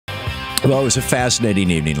Well, it was a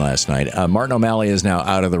fascinating evening last night. Martin O'Malley is now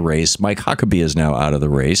out of the race. Mike Huckabee is now out of the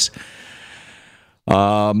race.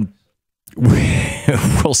 We'll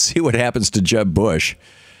see what happens to Jeb Bush.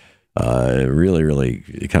 Really, really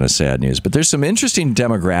kind of sad news. But there's some interesting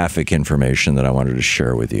demographic information that I wanted to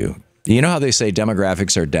share with you. You know how they say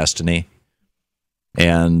demographics are destiny?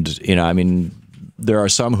 And, you know, I mean, there are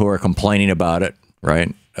some who are complaining about it,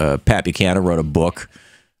 right? Pat Buchanan wrote a book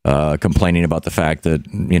complaining about the fact that,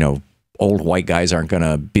 you know, old white guys aren't going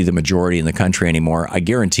to be the majority in the country anymore. I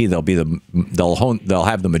guarantee they'll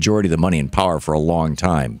have the majority of the money and power for a long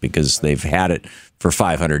time because they've had it for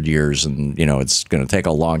 500 years, and you know it's going to take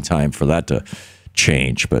a long time for that to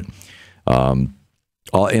change. But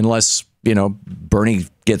unless you know Bernie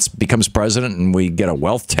becomes president and we get a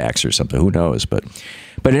wealth tax or something, who knows? But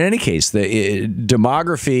in any case, the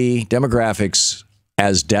demographics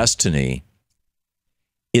as destiny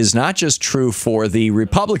is not just true for the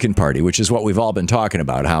Republican Party, which is what we've all been talking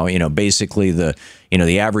about. How basically the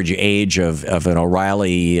average age of an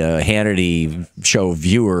O'Reilly Hannity show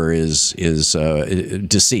viewer is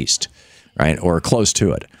deceased, right, or close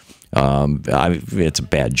to it. It's a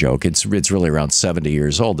bad joke. It's really around 70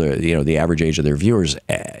 years old. The average age of their viewers,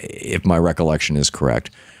 if my recollection is correct,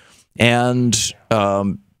 and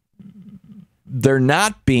they're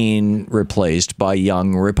not being replaced by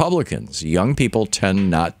young Republicans. Young people tend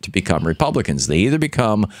not to become Republicans. They either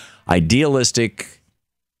become idealistic,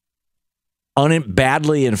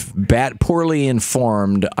 poorly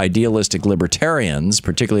informed idealistic libertarians,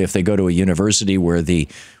 particularly if they go to a university where the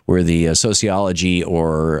sociology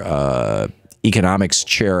or economics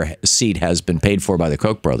chair seat has been paid for by the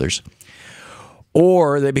Koch brothers,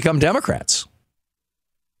 or they become Democrats.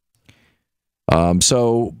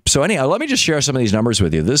 So anyhow, let me just share some of these numbers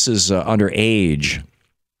with you. This is under age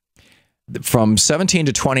from 17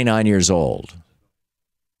 to 29 years old,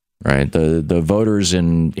 right? The voters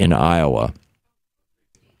in Iowa,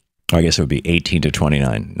 I guess it would be 18 to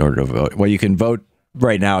 29 in order to vote. Well, you can vote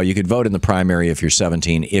right now. You could vote in the primary if you're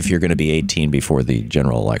 17, if you're going to be 18 before the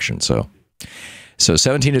general election. So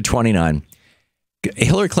 17 to 29.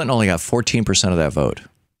 Hillary Clinton only got 14% of that vote.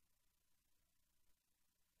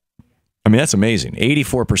 I mean, that's amazing.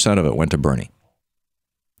 84% of it went to Bernie.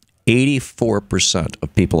 84%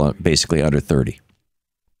 of people basically under 30.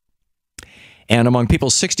 And among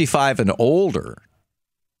people 65 and older,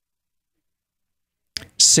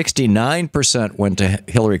 69% went to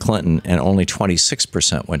Hillary Clinton and only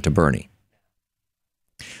 26% went to Bernie.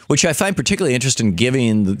 Which I find particularly interesting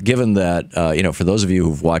given that, for those of you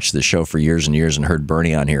who've watched the show for years and years and heard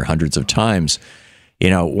Bernie on here hundreds of times,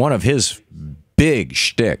 one of his big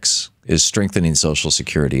shticks is strengthening Social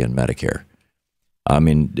Security and Medicare. I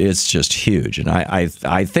mean, it's just huge. And I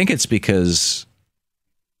think it's because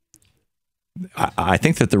I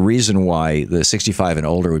think that the reason why the 65 and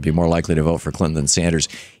older would be more likely to vote for Clinton than Sanders,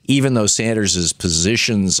 even though Sanders'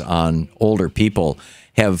 positions on older people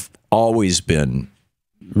have always been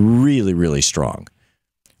really, really strong.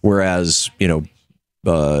 Whereas,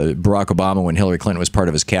 Barack Obama, when Hillary Clinton was part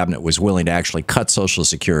of his cabinet, was willing to actually cut Social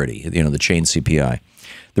Security, the chain CPI.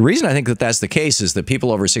 The reason I think that that's the case is that people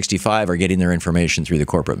over 65 are getting their information through the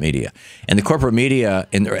corporate media. And the corporate media,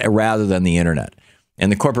 rather than the internet. And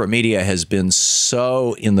the corporate media has been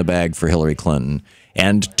so in the bag for Hillary Clinton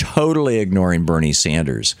and totally ignoring Bernie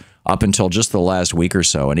Sanders up until just the last week or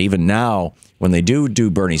so. And even now, when they do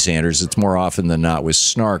Bernie Sanders, it's more often than not with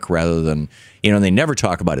snark rather than, they never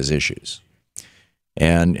talk about his issues.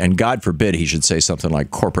 And God forbid he should say something like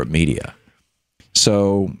corporate media.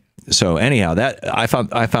 So anyhow, that I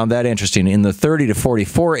found that interesting. In the 30 to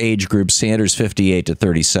 44 age group, Sanders 58 to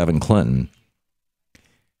 37 Clinton.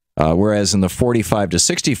 Whereas in the 45 to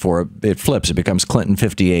 64, it flips. It becomes Clinton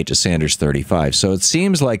 58 to Sanders 35. So it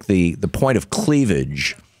seems like the point of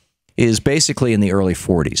cleavage is basically in the early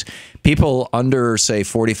 40s. People under, say,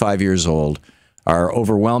 45 years old are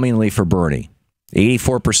overwhelmingly for Bernie.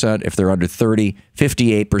 84% if they're under 30,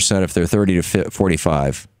 58% if they're 30 to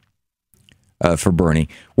 45 for Bernie.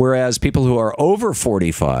 Whereas people who are over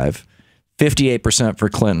 45, 58% for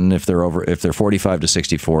Clinton if they're 45 to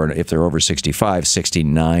 64, and if they're over 65,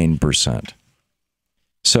 69%.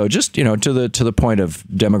 So just, to the point of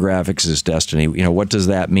demographics is destiny, what does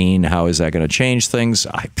that mean? How is that going to change things?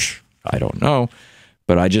 I don't know,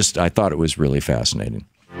 but I thought it was really fascinating.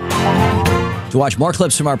 To watch more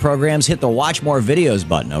clips from our programs, hit the Watch More Videos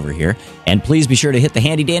button over here. And please be sure to hit the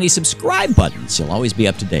handy-dandy subscribe button so you'll always be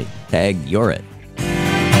up to date. Tag, you're it.